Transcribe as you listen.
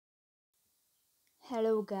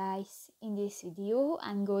Hello guys, in this video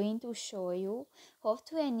I'm going to show you how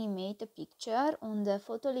to animate a picture on the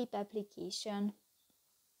Photoleap application.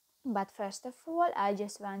 But first of all, I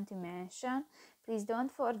just want to mention, please don't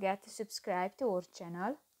forget to subscribe to our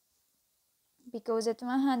channel, because at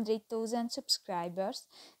 100,000 subscribers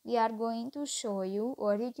we are going to show you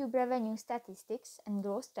our YouTube revenue statistics and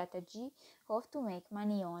growth strategy, how to make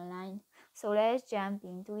money online. So let's jump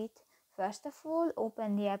into it. First of all,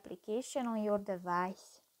 open the application on your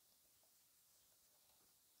device.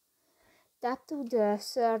 Tap to the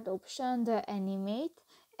third option, the animate,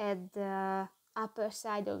 at the upper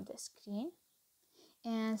side of the screen,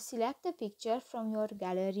 and select a picture from your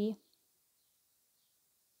gallery.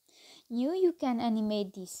 New, you can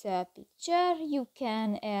animate this picture. You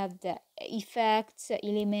can add effects,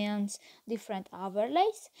 elements, different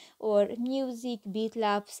overlays, or music, beat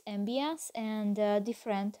labs, ambience, and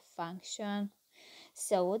different function.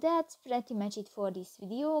 So that's pretty much it for this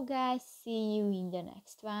video, guys. See you in the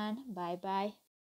next one. Bye bye.